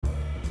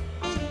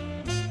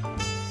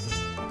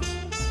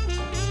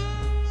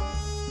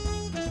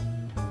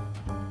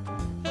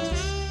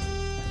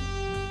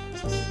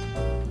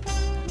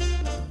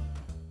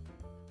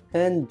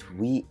And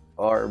we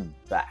are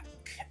back.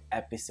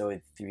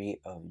 Episode 3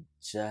 of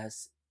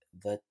Just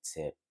the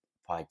Tip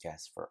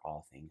podcast for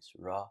all things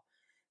raw,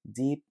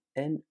 deep,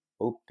 and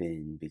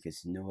open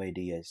because no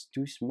idea is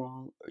too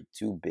small or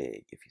too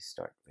big if you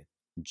start with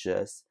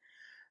just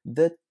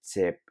the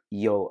tip.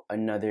 Yo,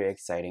 another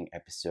exciting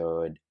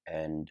episode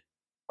and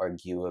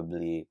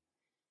arguably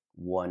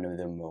one of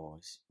the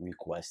most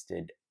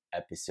requested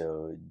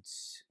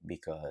episodes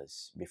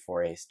because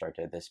before I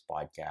started this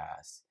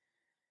podcast,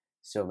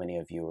 so many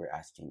of you were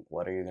asking,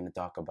 what are you going to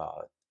talk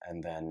about?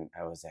 And then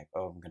I was like,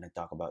 oh, I'm going to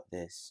talk about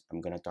this.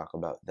 I'm going to talk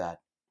about that.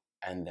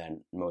 And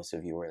then most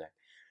of you were like,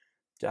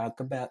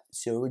 talk about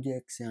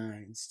zodiac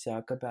signs,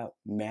 talk about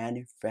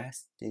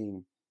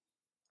manifesting,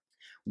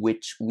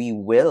 which we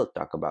will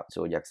talk about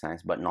zodiac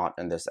signs, but not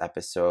in this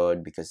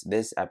episode because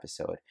this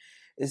episode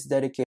is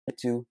dedicated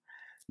to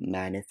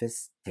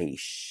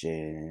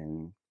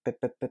manifestation.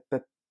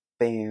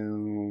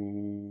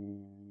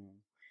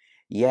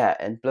 Yeah,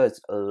 and plus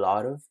a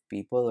lot of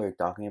people are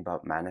talking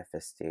about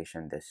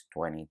manifestation this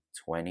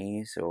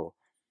 2020, so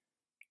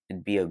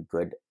it'd be a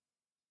good,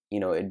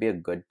 it'd be a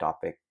good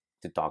topic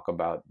to talk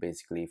about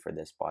basically for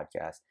this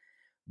podcast.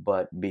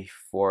 But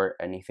before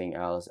anything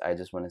else, I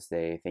just want to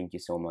say thank you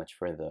so much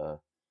for the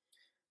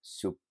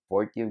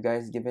support you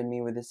guys given me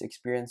with this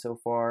experience so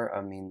far.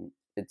 I mean,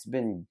 it's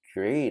been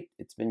great.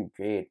 It's been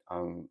great.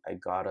 I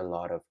got a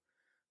lot of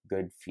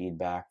good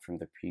feedback from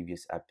the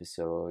previous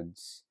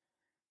episodes.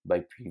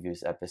 By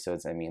previous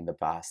episodes, I mean the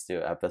past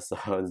two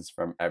episodes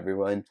from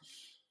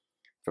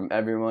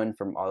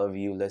all of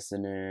you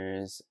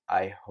listeners.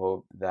 I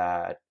hope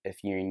that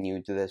if you're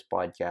new to this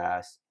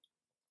podcast,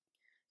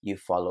 you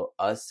follow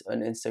us on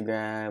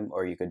Instagram,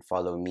 or you could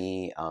follow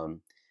me.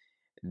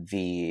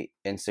 The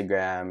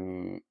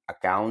Instagram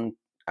account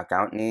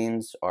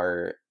names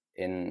are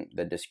in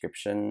the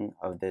description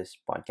of this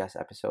podcast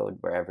episode,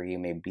 wherever you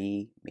may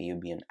be. May you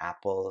be on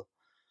Apple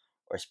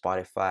or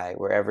Spotify,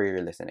 wherever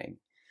you're listening.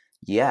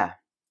 Yeah.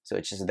 So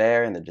it's just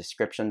there in the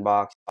description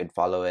box. You could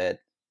follow it.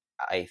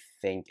 I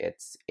think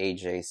it's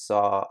AJ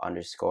Saw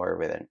underscore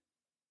with an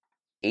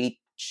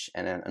H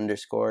and an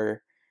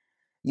underscore.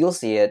 You'll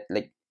see it,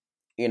 like,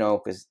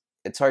 because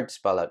it's hard to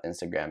spell out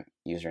Instagram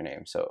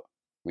username. So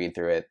read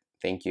through it.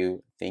 Thank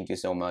you. Thank you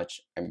so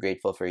much. I'm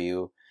grateful for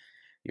you.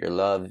 Your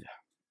love,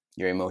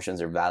 your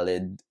emotions are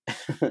valid.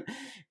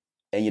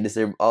 And you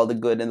deserve all the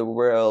good in the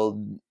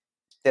world.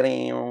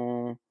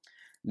 Ta-ding!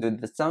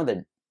 Dude, that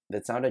sounded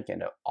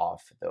kind of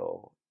off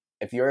though.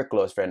 If you're a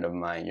close friend of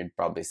mine, you'd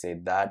probably say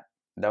that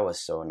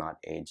was so not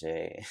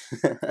AJ.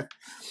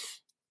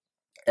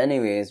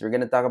 Anyways, we're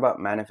gonna talk about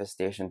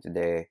manifestation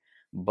today,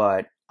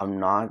 but I'm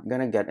not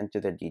gonna get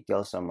into the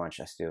details so much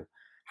as to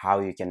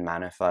how you can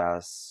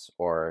manifest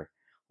or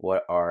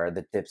what are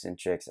the tips and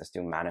tricks as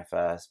to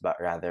manifest, but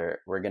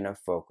rather we're gonna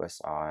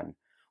focus on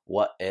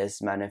what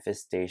is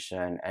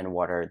manifestation and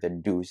what are the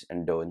do's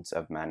and don'ts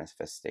of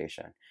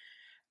manifestation.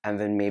 And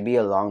then maybe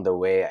along the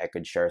way, I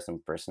could share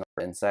some personal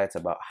insights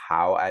about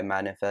how I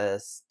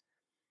manifest,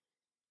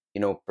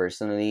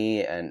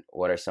 personally, and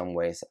what are some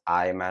ways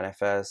I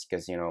manifest.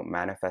 Because,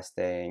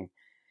 manifesting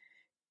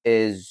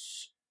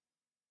is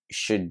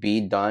should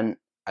be done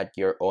at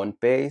your own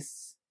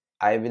pace,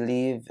 I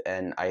believe.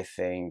 And I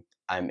think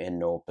I'm in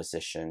no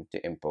position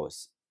to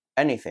impose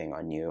anything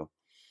on you.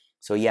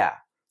 So, yeah,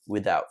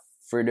 without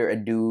further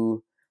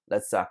ado,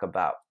 let's talk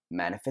about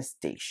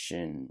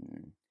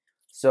manifestation.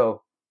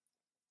 So,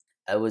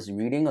 I was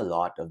reading a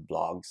lot of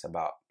blogs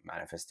about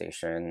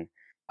manifestation.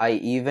 I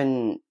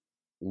even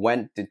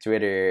went to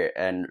Twitter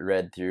and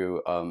read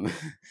through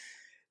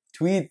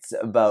tweets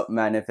about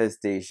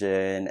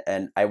manifestation,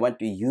 and I went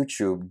to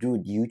YouTube.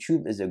 Dude,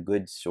 YouTube is a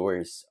good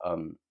source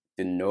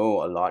to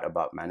know a lot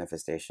about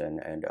manifestation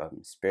and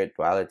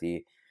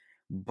spirituality.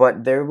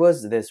 But there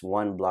was this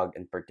one blog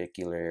in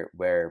particular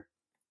where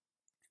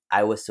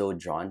I was so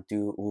drawn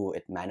to. Ooh,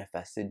 it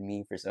manifested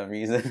me for some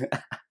reason.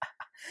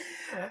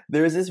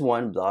 There was this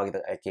one blog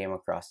that I came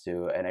across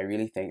to, and I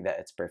really think that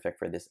it's perfect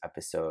for this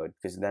episode.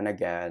 Because then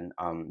again,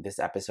 this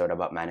episode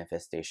about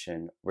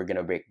manifestation, we're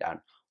gonna break down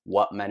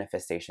what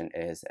manifestation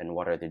is and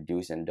what are the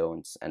do's and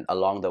don'ts. And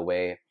along the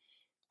way,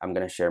 I'm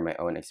gonna share my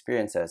own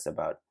experiences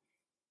about,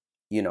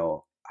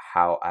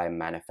 how I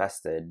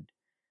manifested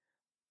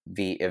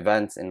the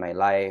events in my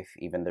life,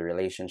 even the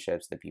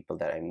relationships, the people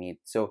that I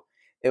meet. So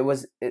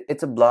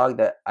it's a blog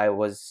that I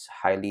was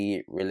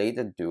highly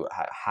relating to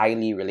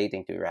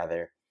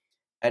rather,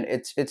 and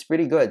it's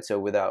pretty good. So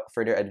without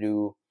further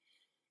ado,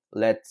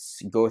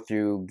 let's go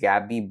through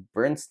Gabby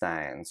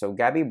Bernstein. So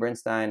Gabby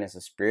Bernstein is a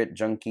spirit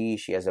junkie.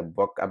 She has a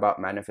book about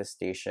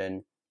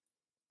manifestation,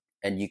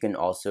 and you can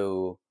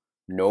also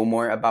know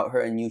more about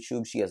her on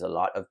YouTube. She has a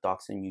lot of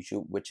talks on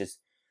YouTube, which is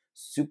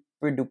super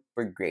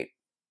duper great.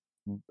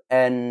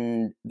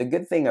 And the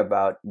good thing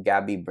about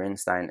Gabby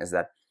Bernstein is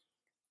that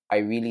I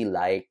really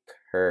like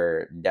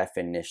her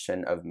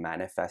definition of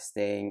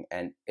manifesting,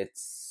 and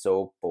it's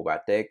so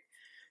poetic.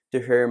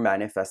 To her,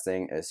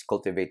 manifesting is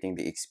cultivating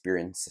the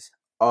experience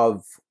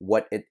of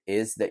what it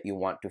is that you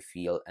want to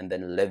feel, and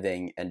then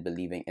living and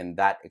believing in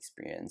that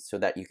experience so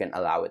that you can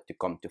allow it to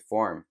come to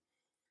form.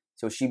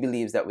 So she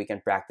believes that we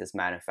can practice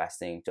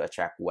manifesting to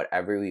attract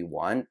whatever we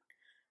want,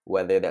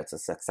 whether that's a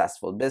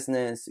successful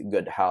business,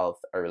 good health,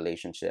 a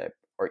relationship,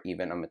 or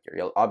even a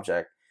material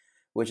object,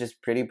 which is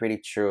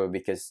pretty true,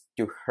 because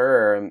to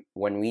her,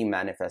 when we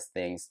manifest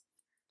things,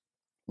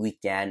 we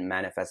can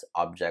manifest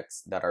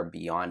objects that are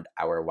beyond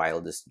our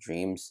wildest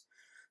dreams.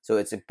 So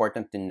it's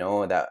important to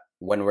know that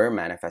when we're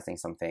manifesting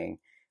something,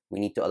 we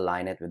need to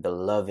align it with the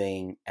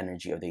loving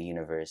energy of the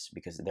universe,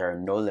 because there are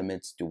no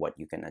limits to what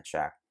you can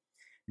attract.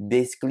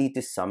 Basically,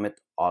 to sum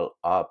it all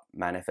up,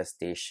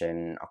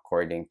 manifestation,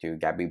 according to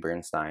Gabby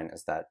Bernstein,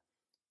 is that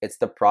it's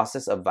the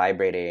process of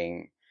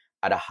vibrating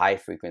at a high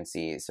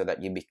frequency so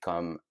that you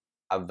become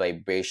a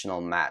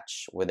vibrational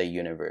match with the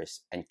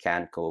universe and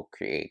can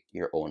co-create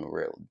your own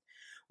world,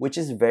 which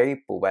is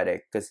very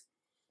poetic, because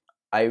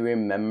I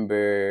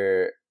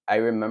remember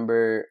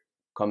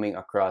coming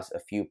across a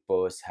few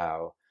posts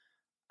how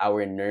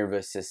our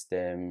nervous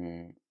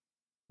system,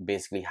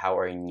 basically how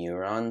our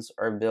neurons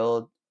are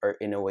built, are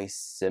in a way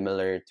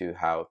similar to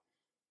how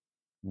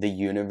the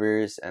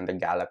universe and the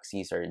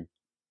galaxies are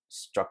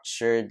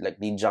structured. Like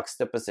the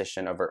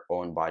juxtaposition of our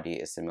own body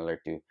is similar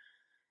to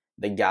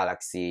the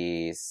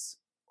galaxies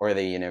or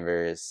the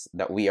universe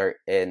that we are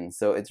in.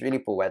 So it's really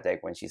poetic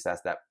when she says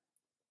that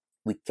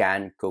we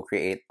can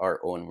co-create our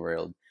own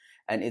world.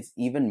 And it's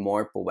even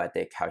more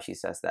poetic how she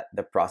says that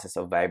the process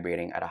of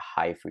vibrating at a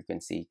high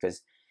frequency,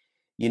 because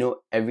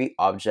every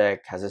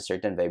object has a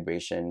certain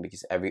vibration,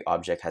 because every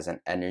object has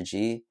an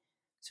energy.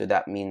 So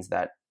that means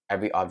that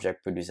every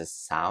object produces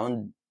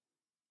sound.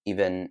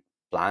 Even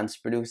plants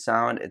produce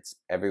sound. It's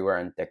everywhere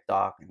on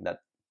TikTok that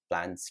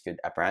plants could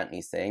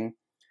apparently sing,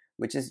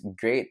 which is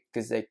great,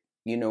 because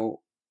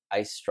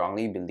I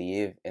strongly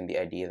believe in the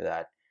idea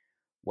that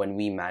when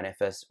we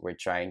manifest, we're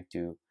trying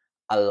to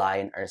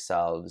align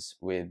ourselves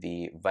with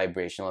the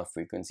vibrational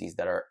frequencies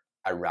that are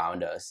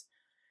around us.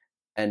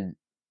 And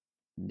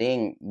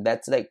dang,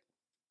 that's like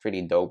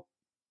pretty dope.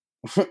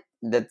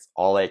 That's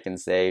all I can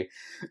say.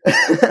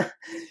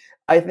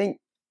 I think,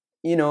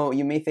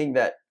 you may think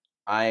that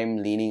I'm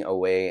leaning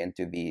away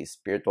into the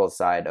spiritual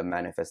side of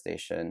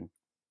manifestation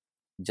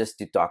just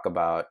to talk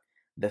about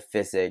the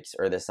physics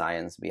or the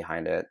science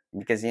behind it.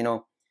 Because,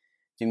 to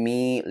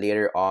me,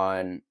 later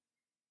on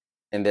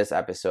in this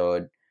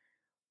episode,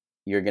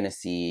 you're gonna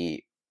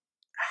see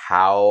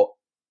how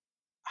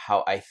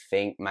I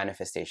think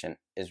manifestation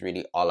is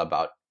really all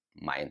about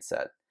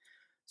mindset.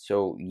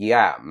 So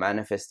yeah,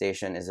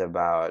 manifestation is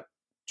about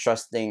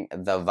trusting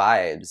the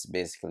vibes.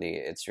 Basically,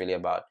 it's really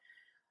about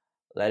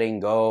letting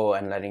go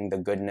and letting the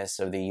goodness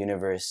of the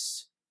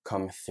universe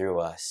come through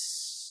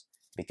us,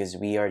 because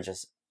we are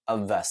just a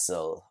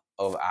vessel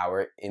of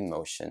our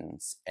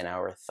emotions and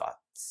our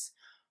thoughts.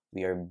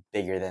 We are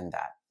bigger than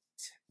that,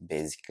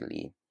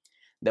 basically.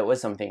 That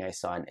was something I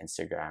saw on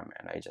Instagram,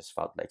 and I just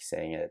felt like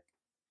saying it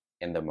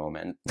in the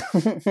moment.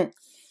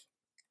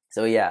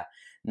 So yeah,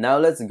 now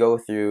let's go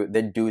through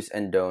the do's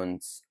and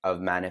don'ts of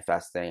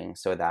manifesting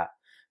so that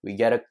we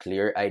get a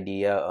clear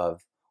idea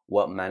of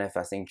what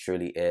manifesting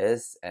truly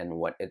is and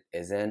what it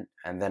isn't.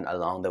 And then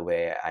along the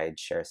way, I'd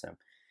share some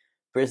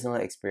personal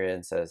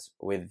experiences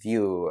with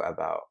you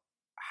about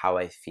how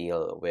I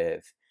feel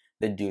with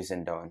the do's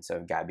and don'ts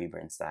of Gabby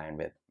Bernstein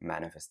with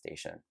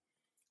manifestation.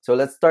 So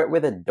let's start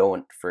with a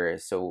don't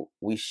first. So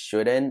we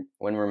shouldn't,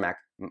 when we're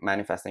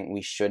manifesting,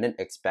 we shouldn't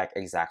expect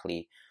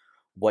exactly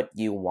what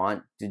you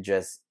want to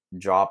just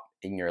drop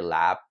in your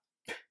lap,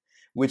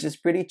 which is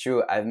pretty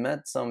true. I've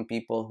met some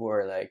people who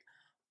are like,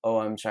 oh,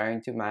 I'm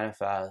trying to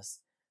manifest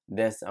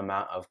this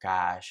amount of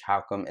cash.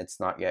 How come it's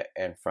not yet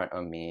in front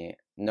of me?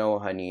 No,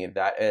 honey,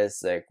 that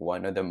is like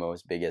one of the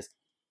most biggest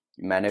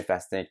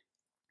manifesting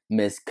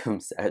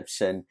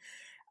misconception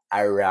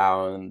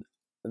around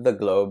the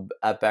globe,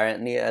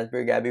 apparently, as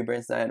per Gabby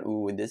Bernstein.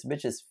 Ooh, this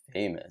bitch is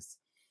famous.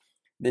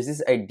 There's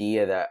this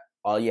idea that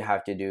all you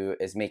have to do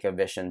is make a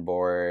vision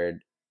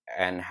board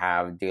and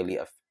have daily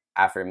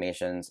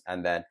affirmations,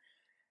 and then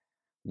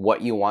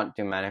what you want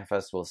to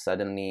manifest will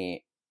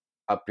suddenly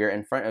appear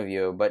in front of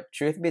you. But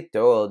truth be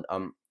told,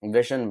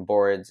 vision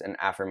boards and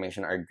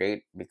affirmation are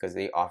great because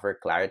they offer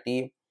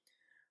clarity.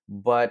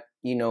 But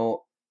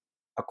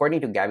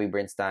according to Gabby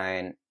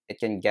Bernstein, it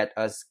can get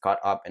us caught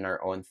up in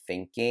our own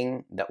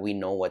thinking that we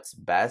know what's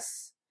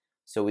best.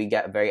 So we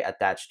get very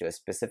attached to a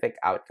specific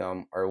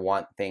outcome or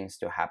want things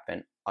to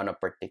happen on a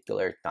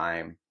particular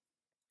time.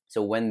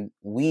 So when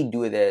we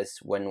do this,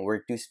 when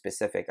we're too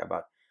specific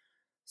about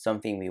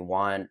something we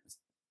want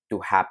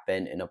to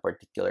happen in a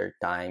particular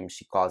time,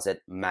 she calls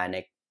it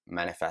manic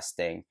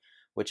manifesting,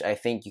 which I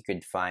think you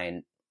could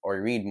find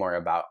or read more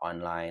about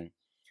online.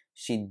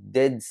 She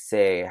did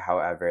say,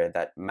 however,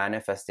 that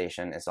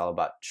manifestation is all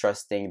about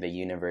trusting the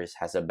universe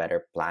has a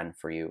better plan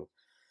for you.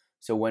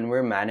 So when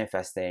we're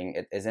manifesting,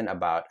 it isn't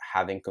about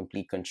having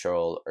complete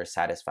control or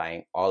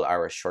satisfying all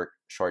our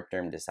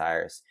short-term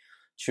desires.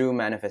 True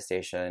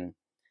manifestation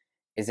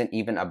isn't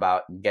even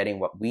about getting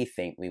what we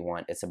think we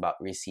want. It's about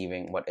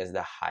receiving what is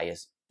the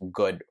highest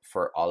good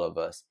for all of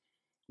us,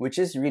 which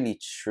is really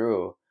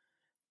true.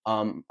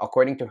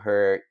 According to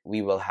her,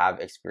 we will have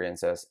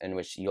experiences in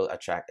which you'll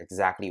attract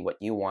exactly what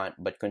you want,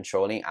 but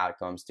controlling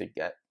outcomes to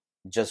get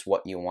just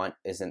what you want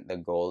isn't the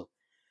goal.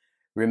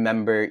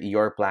 Remember,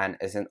 your plan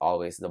isn't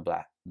always the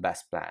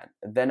best plan.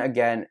 Then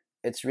again,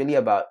 it's really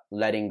about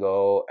letting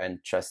go and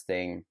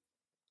trusting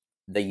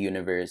the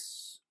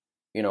universe,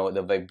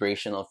 the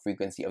vibrational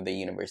frequency of the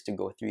universe to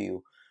go through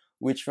you,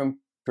 which from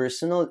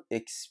personal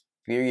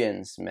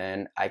experience,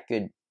 man, I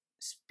could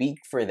speak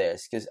for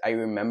this because I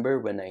remember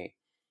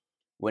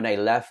when I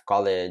left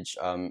college,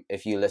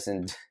 if you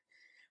listened,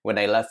 when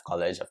I left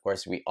college, of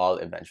course, we all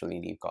eventually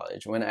leave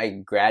college. When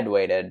I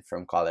graduated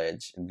from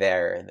college,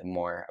 the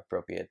more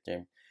appropriate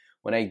term,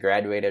 when I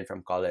graduated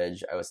from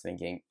college, I was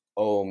thinking,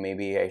 oh,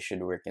 maybe I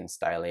should work in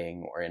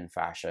styling or in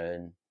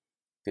fashion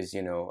because,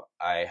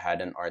 I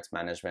had an arts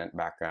management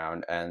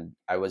background and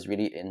I was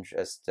really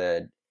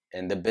interested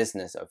in the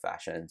business of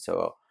fashion.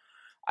 So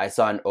I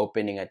saw an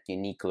opening at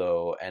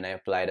Uniqlo and I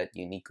applied at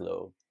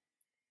Uniqlo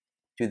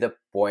to the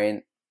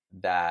point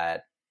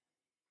that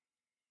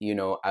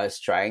I was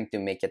trying to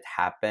make it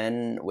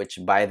happen, which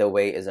by the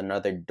way is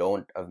another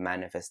don't of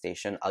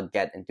manifestation. I'll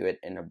get into it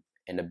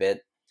in a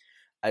bit.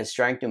 I was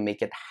trying to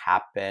make it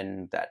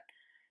happen that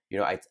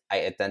I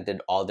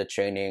attended all the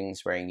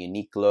trainings wearing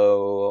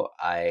Uniqlo.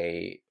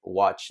 I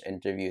watched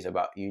interviews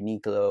about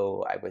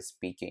Uniqlo. I was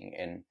speaking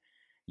in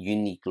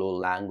Uniqlo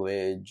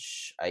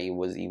language. I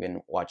was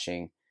even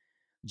watching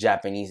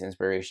Japanese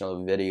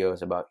inspirational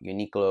videos about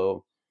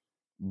Uniqlo.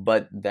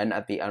 But then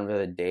at the end of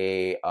the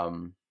day,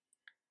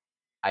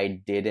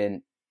 I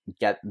didn't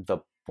get the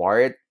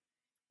part,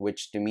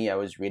 which to me I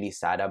was really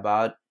sad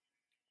about.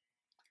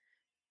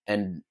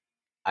 And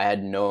I had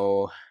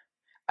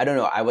I don't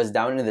know, I was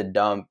down in the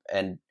dump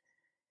and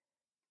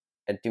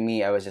to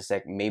me I was just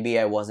like, maybe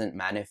I wasn't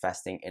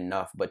manifesting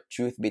enough. But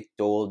truth be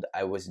told,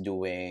 I was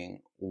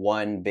doing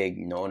one big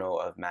no-no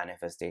of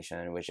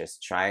manifestation, which is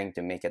trying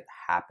to make it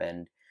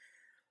happen.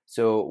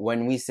 So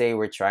when we say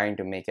we're trying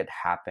to make it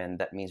happen,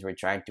 that means we're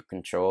trying to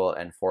control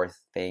and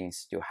force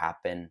things to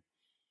happen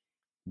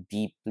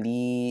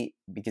deeply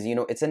because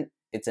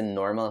it's a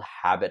normal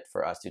habit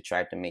for us to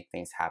try to make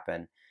things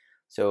happen.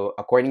 So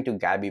according to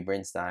Gabby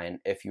Bernstein,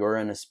 if you're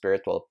on a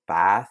spiritual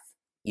path,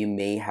 you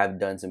may have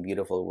done some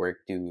beautiful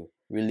work to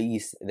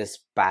release this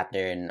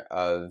pattern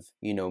of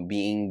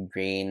being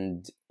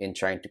grained in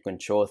trying to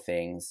control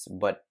things,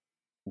 but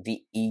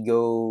the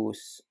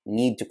ego's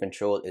need to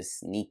control is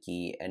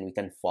sneaky and we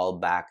can fall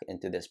back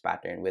into this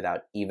pattern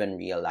without even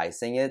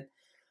realizing it.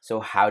 So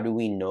how do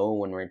we know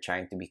when we're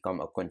trying to become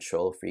a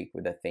control freak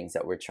with the things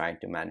that we're trying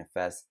to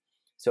manifest?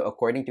 So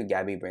according to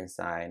Gabby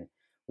Bernstein,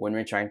 when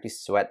we're trying to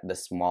sweat the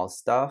small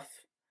stuff,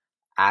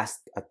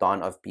 ask a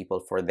ton of people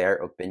for their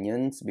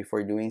opinions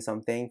before doing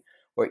something,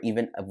 or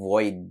even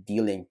avoid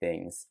dealing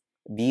things,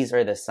 these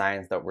are the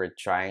signs that we're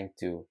trying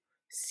to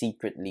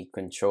secretly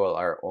control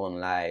our own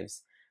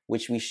lives,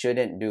 which we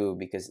shouldn't do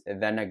because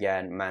then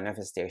again,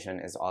 manifestation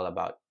is all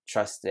about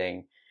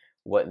trusting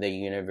what the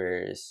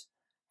universe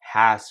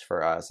has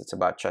for us. It's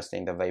about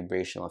trusting the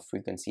vibrational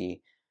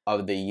frequency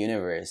of the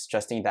universe,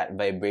 trusting that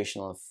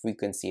vibrational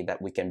frequency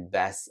that we can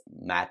best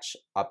match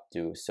up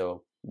to.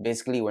 So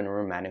basically, when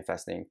we're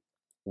manifesting,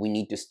 we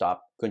need to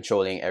stop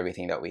controlling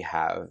everything that we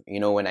have.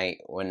 When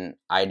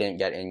I didn't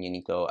get in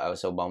Uniqlo, I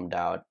was so bummed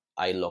out.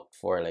 I looked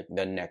for like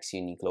the next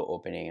Uniqlo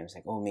opening. I was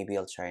like, oh, maybe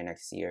I'll try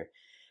next year,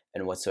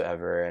 and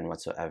whatsoever and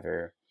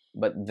whatsoever.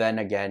 But then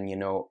again,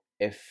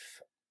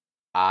 if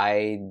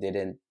I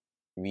didn't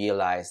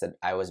realize that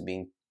I was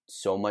being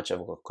so much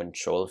of a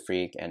control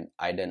freak and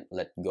I didn't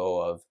let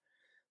go of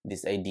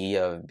this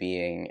idea of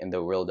being in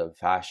the world of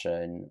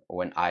fashion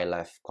when I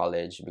left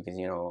college, because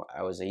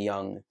I was a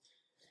young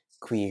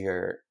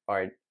queer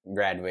art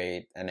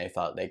graduate and I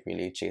felt like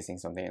really chasing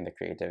something in the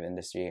creative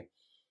industry.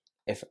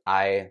 If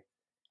I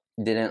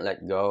didn't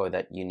let go of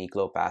that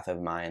Uniqlo path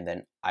of mine,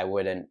 then I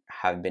wouldn't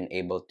have been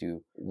able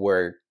to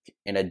work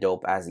in a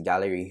dope ass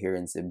gallery here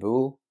in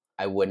Cebu.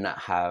 I would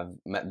not have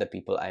met the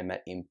people I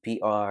met in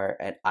PR,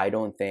 and I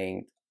don't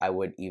think I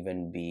would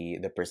even be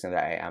the person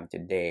that I am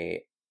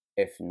today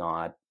if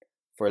not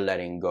for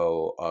letting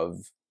go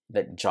of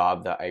that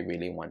job that I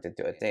really wanted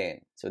to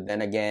attain. So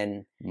then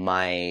again,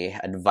 my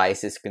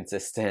advice is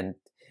consistent.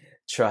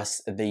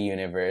 Trust the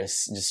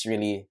universe. Just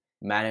really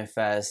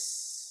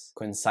manifest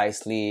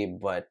concisely,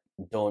 but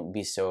don't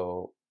be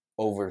so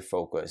over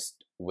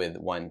focused with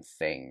one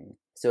thing.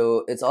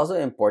 So it's also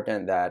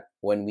important that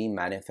when we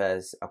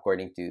manifest,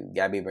 according to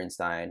Gabby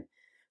Bernstein,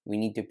 we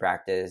need to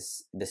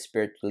practice the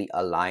spiritually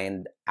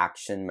aligned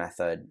action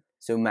method.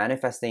 So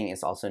manifesting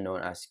is also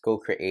known as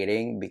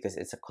co-creating because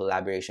it's a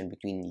collaboration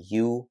between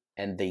you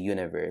and the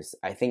universe.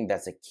 I think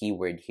that's a key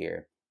word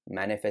here.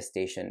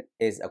 Manifestation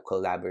is a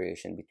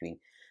collaboration between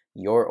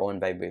your own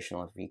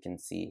vibrational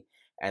frequency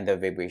and the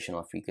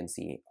vibrational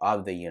frequency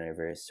of the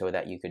universe so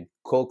that you could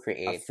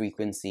co-create a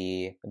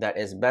frequency that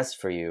is best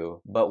for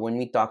you. But when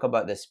we talk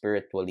about the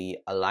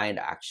spiritually aligned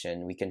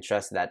action, we can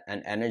trust that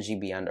an energy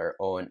beyond our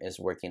own is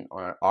working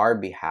on our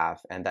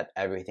behalf and that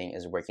everything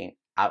is working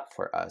out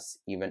for us,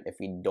 even if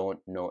we don't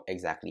know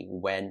exactly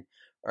when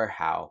or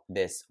how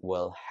this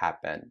will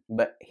happen.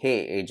 But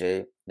hey,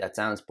 AJ, that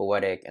sounds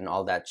poetic and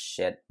all that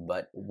shit,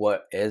 but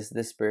what is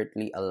the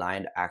spiritually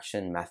aligned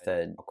action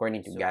method,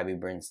 according to Gabby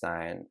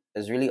Bernstein,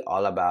 is really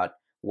all about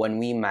when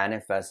we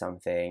manifest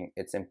something.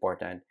 It's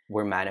important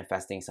we're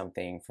manifesting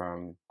something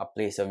from a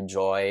place of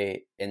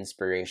joy,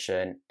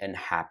 inspiration, and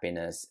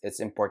happiness.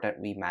 It's important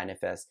we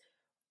manifest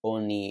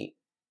only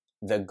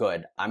the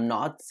good. I'm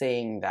not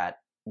saying that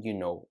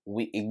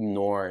we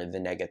ignore the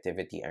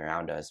negativity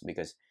around us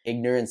because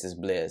ignorance is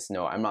bliss.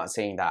 No, I'm not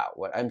saying that.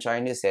 What I'm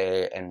trying to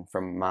say, and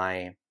from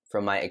my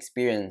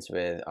experience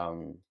with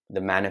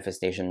the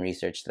manifestation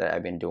research that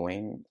I've been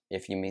doing,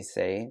 if you may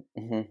say,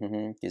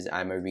 because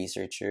I'm a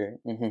researcher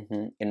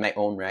in my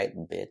own right,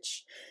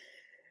 bitch.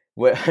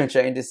 What I'm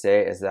trying to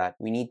say is that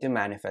we need to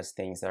manifest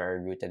things that are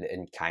rooted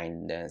in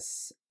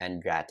kindness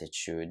and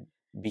gratitude,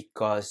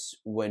 because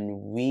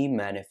when we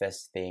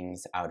manifest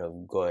things out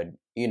of good,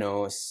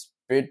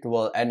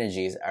 spiritual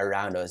energies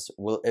around us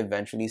will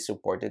eventually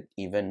support it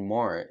even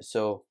more.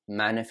 So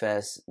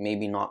manifest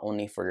maybe not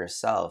only for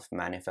yourself,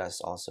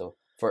 manifest also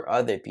for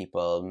other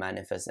people,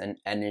 manifest an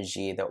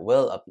energy that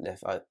will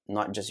uplift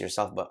not just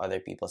yourself but other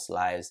people's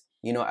lives.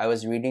 I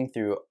was reading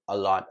through a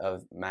lot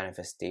of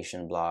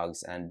manifestation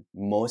blogs, and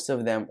most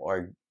of them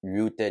are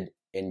rooted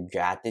in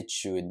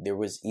gratitude. There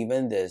was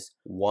even this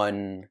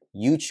one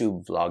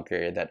YouTube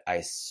vlogger that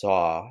I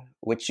saw,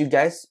 which you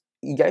guys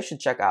should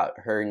check out.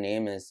 Her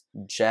name is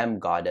Gem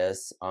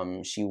Goddess.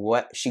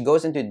 She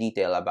goes into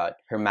detail about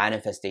her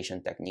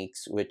manifestation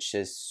techniques, which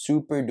is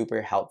super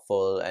duper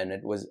helpful, and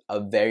it was a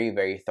very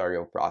very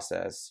thorough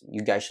process.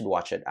 You guys should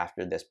watch it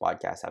after this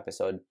podcast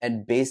episode.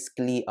 And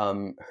basically,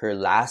 her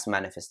last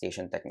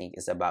manifestation technique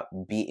is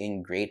about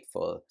being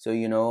grateful. So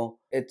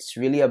it's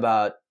really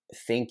about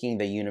thanking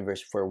the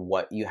universe for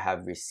what you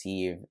have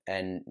received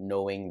and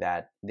knowing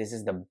that this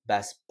is the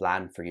best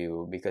plan for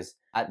you, because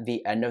at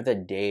the end of the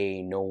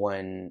day,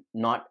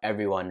 not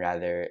everyone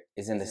rather,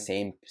 is in the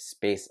same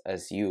space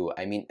as you.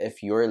 I mean,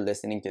 if you're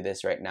listening to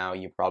this right now,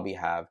 you probably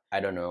have, I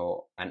don't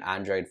know, an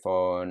Android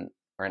phone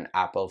or an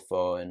Apple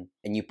phone,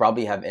 and you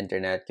probably have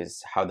internet,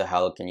 because how the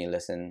hell can you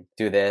listen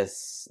to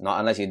this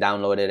not unless you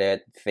downloaded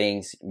it?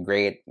 Thanks,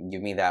 great,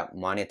 give me that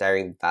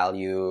monetary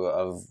value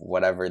of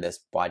whatever this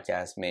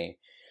podcast may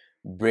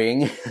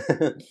bring.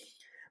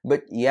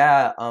 But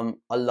yeah,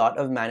 a lot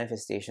of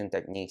manifestation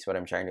techniques, what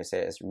I'm trying to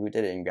say, is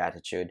rooted in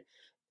gratitude.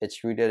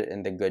 It's rooted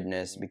in the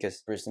goodness,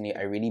 because personally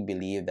I really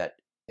believe that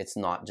it's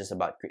not just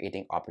about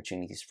creating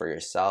opportunities for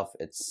yourself,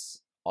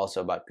 it's also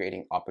about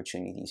creating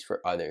opportunities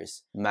for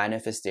others.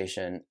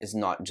 Manifestation is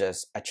not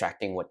just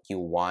attracting what you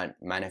want.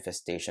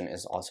 Manifestation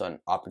is also an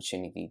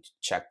opportunity to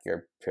check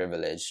your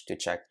privilege, to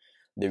check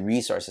the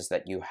resources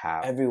that you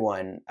have.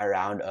 Everyone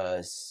around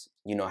us,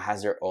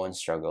 has their own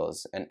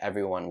struggles, and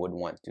everyone would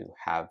want to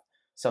have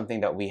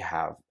something that we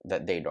have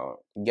that they don't.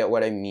 Get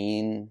what I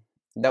mean?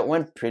 That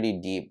went pretty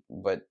deep,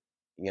 but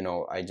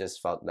I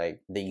just felt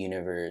like the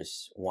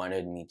universe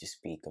wanted me to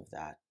speak of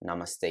that.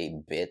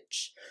 Namaste,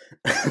 bitch.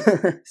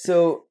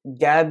 So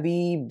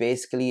Gabby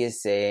basically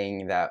is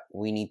saying that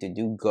we need to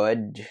do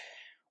good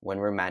when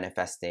we're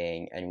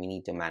manifesting, and we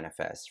need to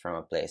manifest from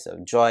a place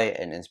of joy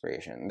and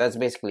inspiration. That's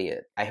basically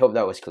it. I hope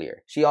that was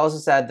clear. She also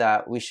said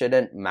that we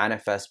shouldn't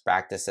manifest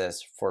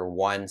practices for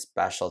one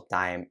special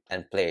time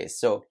and place.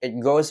 So it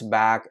goes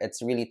back,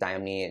 it's really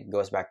timely. It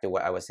goes back to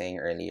what I was saying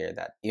earlier,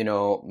 that,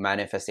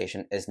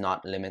 manifestation is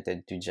not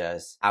limited to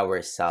just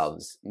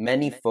ourselves.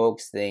 Many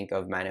folks think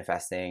of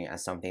manifesting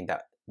as something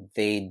that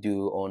they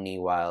do only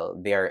while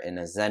they're in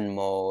a Zen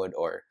mode,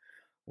 or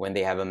when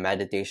they have a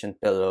meditation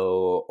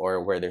pillow,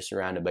 or where they're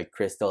surrounded by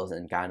crystals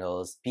and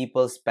candles.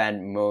 People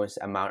spend most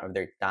amount of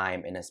their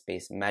time in a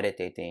space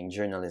meditating,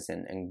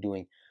 journalism, and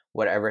doing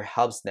whatever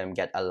helps them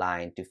get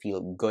aligned to feel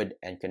good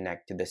and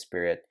connect to the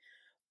spirit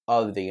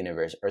of the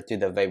universe, or to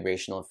the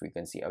vibrational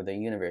frequency of the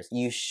universe.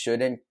 You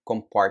shouldn't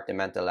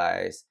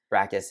compartmentalize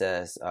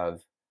practices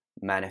of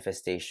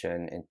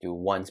manifestation into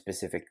one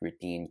specific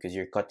routine, because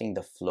you're cutting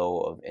the flow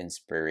of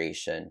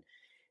inspiration.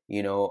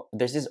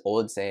 There's this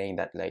old saying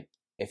that, like,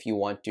 if you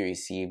want to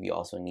receive, you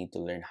also need to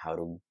learn how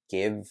to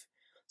give.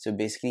 So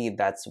basically,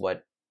 that's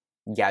what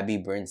Gabby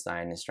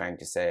Bernstein is trying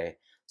to say.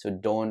 So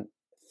don't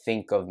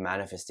think of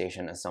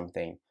manifestation as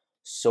something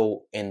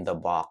so in the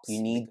box.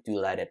 You need to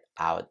let it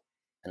out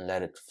and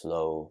let it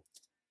flow.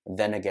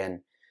 Then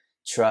again,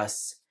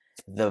 trust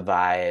the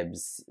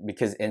vibes,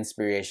 because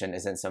inspiration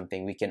isn't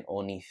something we can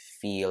only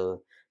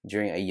feel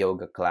during a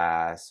yoga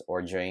class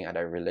or during at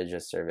a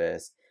religious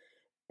service.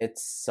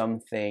 It's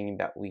something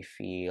that we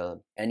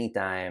feel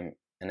anytime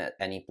and at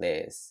any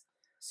place.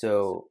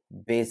 So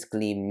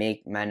basically,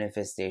 make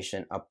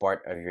manifestation a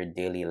part of your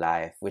daily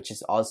life, which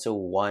is also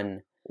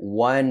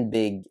one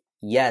big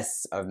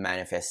yes of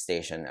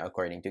manifestation,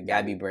 according to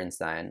Gabby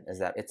Bernstein, is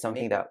that it's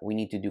something that we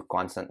need to do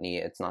constantly.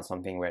 It's not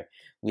something where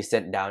we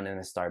sit down in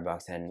a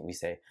Starbucks and we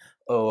say,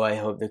 oh, I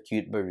hope the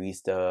cute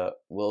barista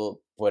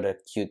will put a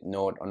cute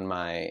note on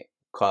my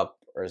cup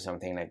or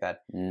something like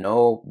that.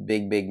 No,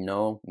 big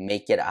no.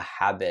 Make it a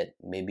habit.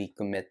 Maybe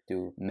commit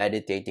to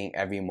meditating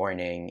every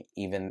morning,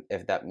 even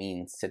if that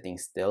means sitting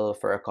still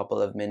for a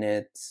couple of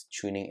minutes,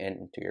 tuning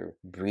into your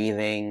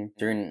breathing.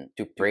 Turn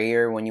to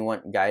prayer when you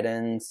want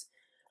guidance.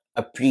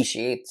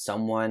 Appreciate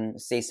someone,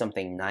 say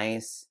something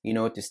nice,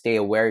 to stay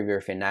aware of your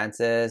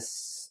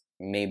finances.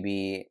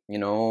 Maybe,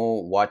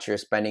 watch your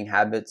spending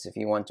habits if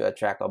you want to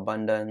attract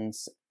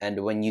abundance.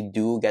 And when you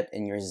do get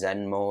in your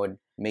Zen mode,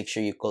 make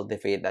sure you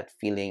cultivate that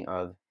feeling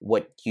of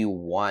what you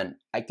want.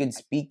 I could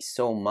speak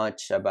so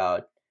much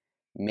about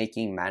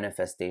making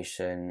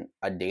manifestation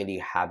a daily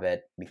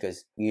habit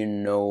because,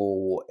 in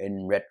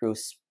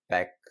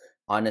retrospect,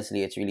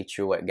 honestly, it's really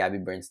true what Gabby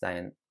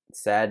Bernstein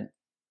said.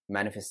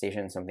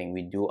 Manifestation is something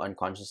we do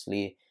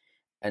unconsciously,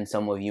 and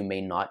some of you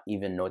may not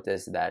even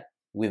notice that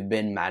we've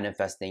been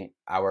manifesting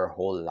our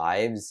whole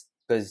lives,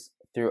 because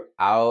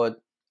throughout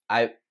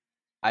I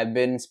I've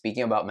been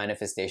speaking about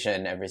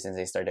manifestation ever since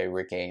I started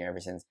working,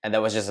 and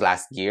that was just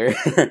last year.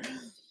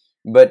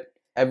 But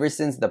ever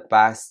since the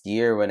past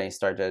year when I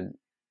started,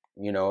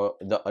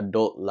 the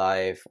adult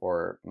life,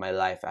 or my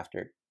life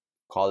after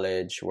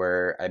college,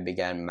 where I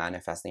began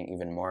manifesting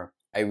even more,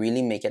 I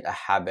really make it a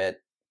habit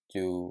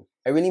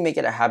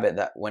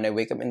that when I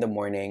wake up in the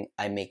morning,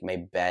 I make my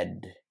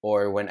bed.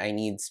 Or when I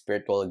need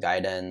spiritual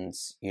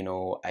guidance,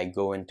 I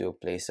go into a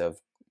place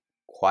of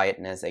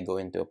quietness, I go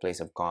into a place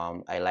of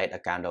calm, I light a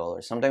candle,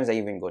 or sometimes I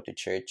even go to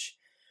church.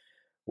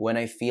 When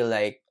I feel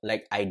like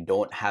I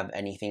don't have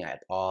anything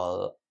at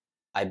all,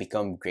 I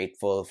become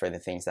grateful for the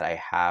things that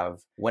I have.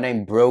 When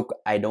I'm broke,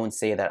 I don't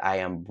say that I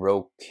am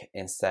broke.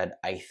 Instead,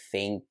 I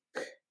thank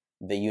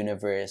the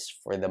universe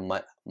for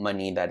the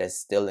money that is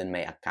still in my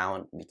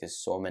account, because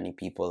so many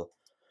people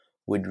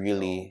would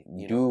really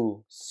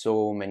do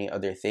so many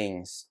other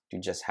things to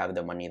just have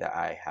the money that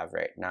I have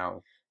right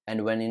now.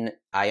 And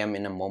I am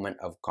in a moment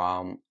of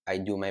calm, I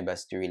do my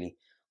best to really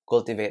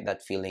cultivate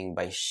that feeling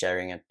by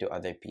sharing it to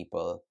other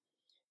people.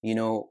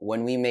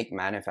 When we make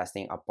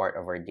manifesting a part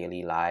of our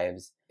daily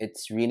lives,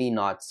 it's really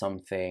not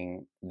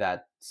something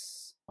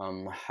that's,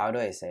 how do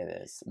I say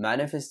this?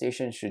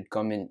 Manifestation should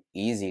come in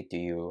easy to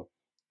you.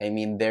 I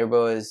mean, there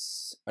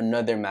was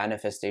another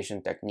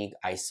manifestation technique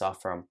I saw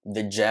from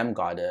the Gem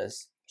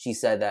Goddess. She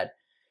said that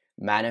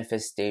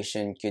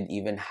manifestation could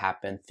even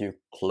happen through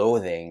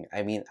clothing.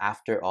 I mean,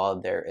 after all,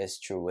 there is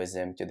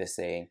truism to the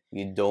saying,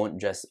 you don't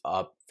dress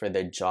up for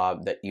the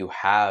job that you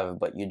have,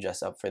 but you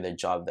dress up for the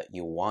job that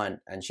you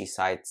want. And she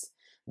cites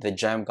the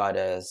Gem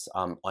Goddess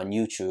on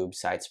YouTube,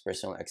 cites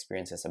personal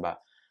experiences about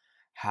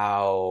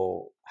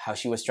how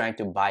she was trying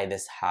to buy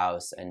this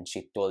house, and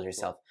she told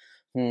herself,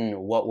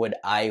 what would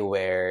I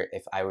wear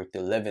if I were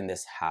to live in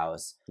this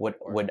house? What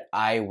would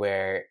I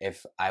wear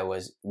if I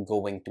was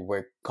going to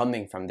work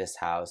coming from this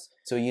house?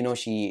 So,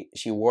 she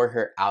wore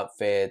her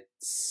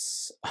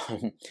outfits.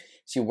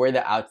 She wore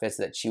the outfits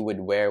that she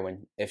would wear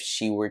if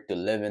she were to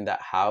live in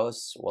that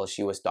house, while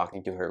she was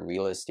talking to her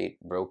real estate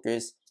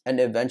brokers. And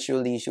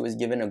eventually she was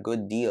given a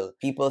good deal.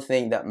 People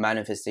think that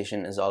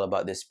manifestation is all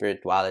about the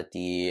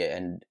spirituality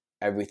and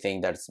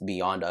everything that's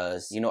beyond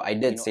us. I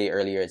did say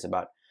earlier, it's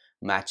about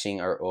matching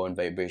our own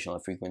vibrational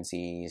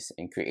frequencies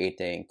and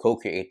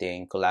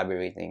co-creating,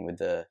 collaborating with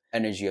the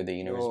energy of the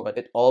universe. But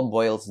it all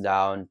boils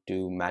down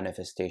to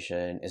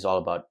manifestation is all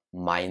about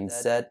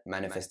mindset.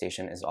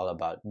 Manifestation is all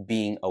about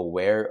being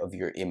aware of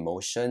your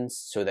emotions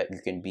so that you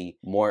can be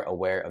more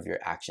aware of your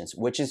actions,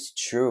 which is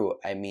true.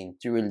 I mean,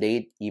 to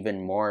relate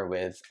even more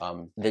with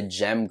the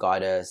Gem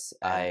Goddess,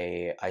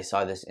 I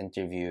saw this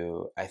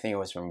interview, I think it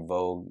was from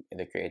Vogue,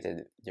 the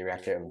creative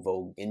director of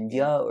Vogue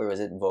India, or was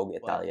it Vogue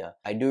Italia?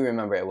 I do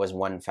remember it was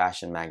one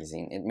fashion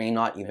magazine. It may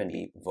not even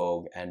be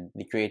Vogue. And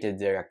the creative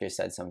director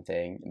said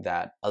something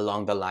that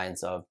along the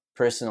lines of,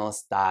 personal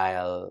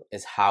style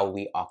is how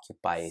we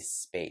occupy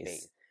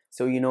space.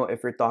 So,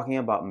 if we're talking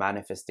about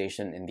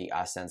manifestation in the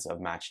essence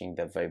of matching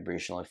the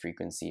vibrational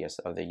frequencies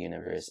of the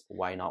universe,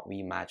 why not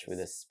we match with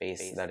the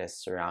space that is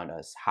surround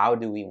us? How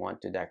do we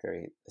want to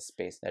decorate the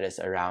space that is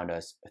around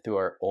us through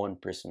our own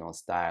personal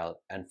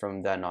style? And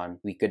from then on,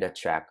 we could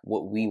attract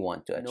what we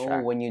want to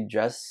attract. When you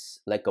dress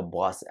like a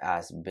boss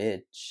ass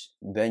bitch,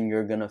 then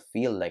you're gonna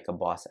feel like a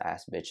boss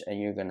ass bitch, and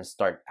you're gonna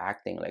start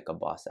acting like a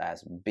boss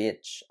ass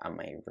bitch.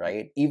 Am I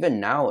right? Even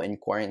now in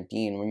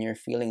quarantine, when you're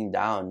feeling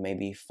down,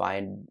 maybe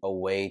find a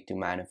way to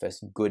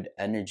manifest good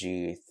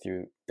energy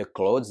through the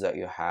clothes that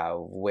you have.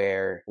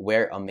 Wear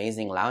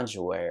amazing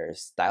loungewear,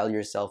 style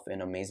yourself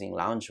in amazing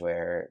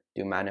loungewear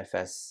to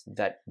manifest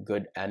that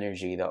good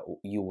energy that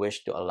you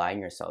wish to align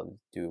yourself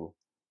to.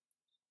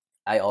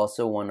 I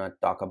also want to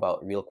talk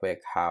about real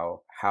quick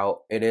how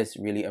it is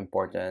really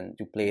important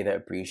to play the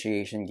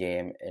appreciation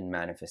game in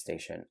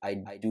manifestation. I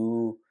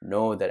do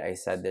know that I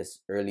said this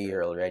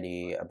earlier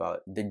already about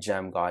the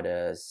Gem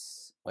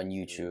Goddess on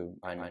YouTube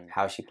on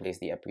how she plays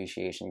the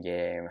appreciation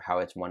game, how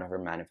it's one of her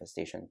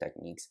manifestation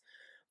techniques.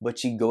 But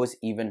she goes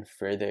even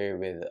further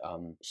with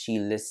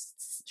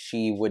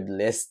she would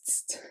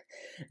list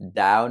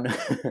down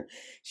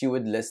she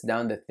would list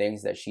down the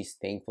things that she's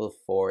thankful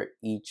for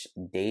each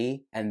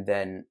day, and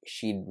then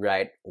she'd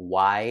write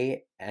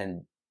why,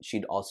 and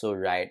she'd also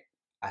write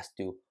as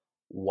to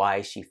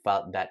why she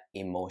felt that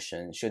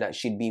emotion.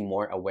 She'd be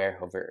more aware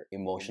of her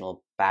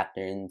emotional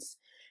patterns,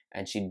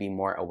 and she'd be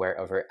more aware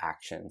of her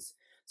actions.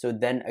 So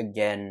then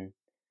again,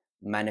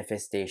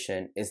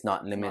 manifestation is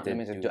not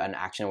limited to an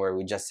action where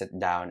we just sit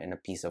down in a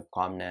peace of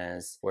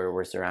calmness where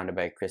we're surrounded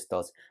by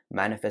crystals.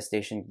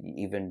 Manifestation could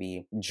even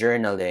be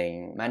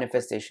journaling.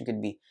 Manifestation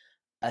could be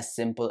as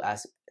simple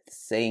as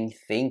saying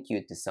thank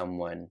you to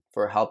someone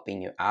for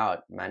helping you out.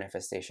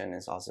 Manifestation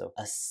is also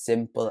as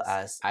simple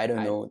as, I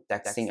don't know,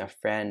 texting a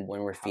friend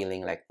when we're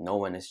feeling like no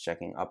one is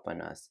checking up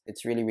on us.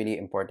 It's really, really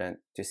important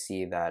to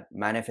see that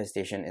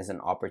manifestation is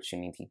an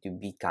opportunity to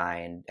be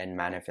kind, and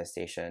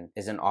manifestation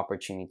is an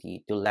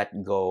opportunity to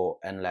let go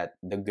and let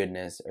the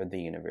goodness or the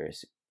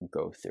universe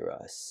go through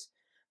us.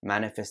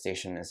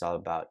 Manifestation is all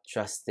about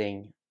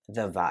trusting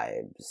the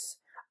vibes.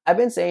 I've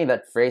been saying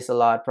that phrase a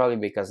lot, probably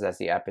because that's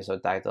the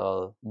episode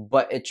title,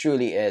 but it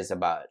truly is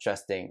about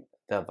trusting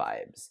the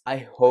vibes. I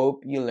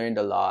hope you learned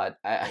a lot.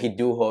 I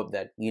do hope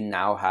that you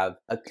now have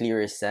a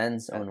clearer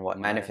sense on what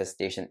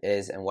manifestation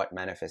is and what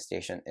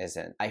manifestation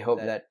isn't. I hope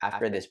that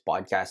after this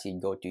podcast, you'd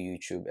go to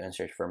YouTube and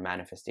search for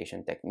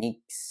manifestation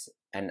techniques.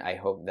 And I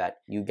hope that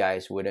you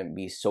guys wouldn't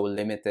be so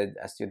limited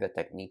as to the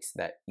techniques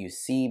that you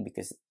see,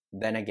 because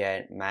then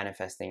again,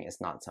 manifesting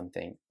is not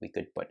something we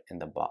could put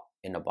in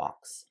a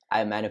box.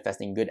 I am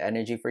manifesting good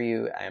energy for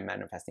you. I am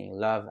manifesting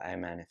love. I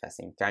am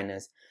manifesting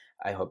kindness.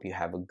 I hope you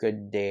have a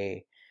good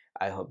day.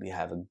 I hope you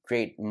have a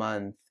great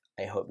month.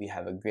 I hope you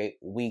have a great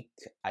week.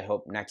 I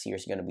hope next year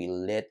is going to be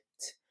lit.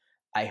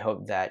 I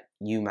hope that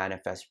you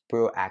manifest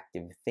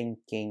proactive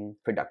thinking,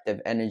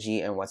 productive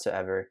energy, and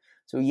whatsoever.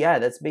 So yeah,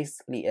 that's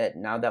basically it.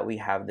 Now that we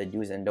have the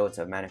do's and don'ts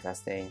of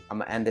manifesting, I'm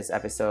going to end this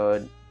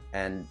episode,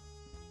 and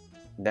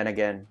then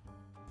again,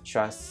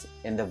 trust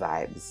in the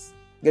vibes.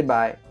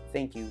 Goodbye.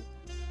 Thank you.